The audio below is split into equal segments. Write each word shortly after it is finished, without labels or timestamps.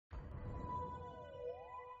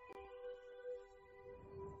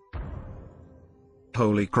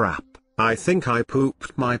Holy crap, I think I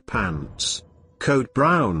pooped my pants. Code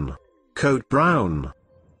brown. Code brown.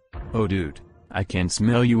 Oh dude, I can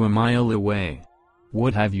smell you a mile away.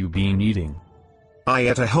 What have you been eating? I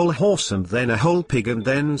ate a whole horse and then a whole pig and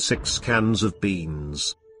then 6 cans of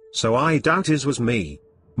beans. So I doubt it was me.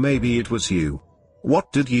 Maybe it was you.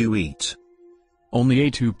 What did you eat? Only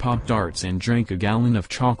ate 2 Pop-Tarts and drank a gallon of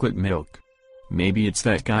chocolate milk. Maybe it's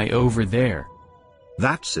that guy over there.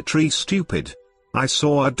 That's a tree, stupid. I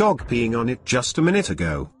saw a dog peeing on it just a minute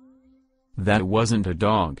ago. That wasn't a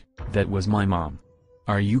dog, that was my mom.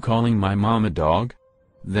 Are you calling my mom a dog?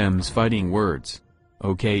 Them's fighting words.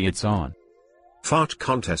 Okay, it's on. Fart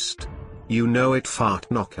contest. You know it, fart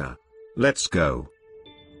knocker. Let's go.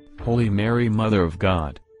 Holy Mary, Mother of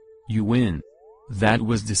God. You win. That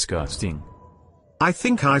was disgusting. I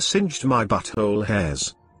think I singed my butthole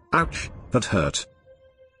hairs. Ouch, that hurt.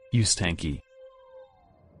 You stanky.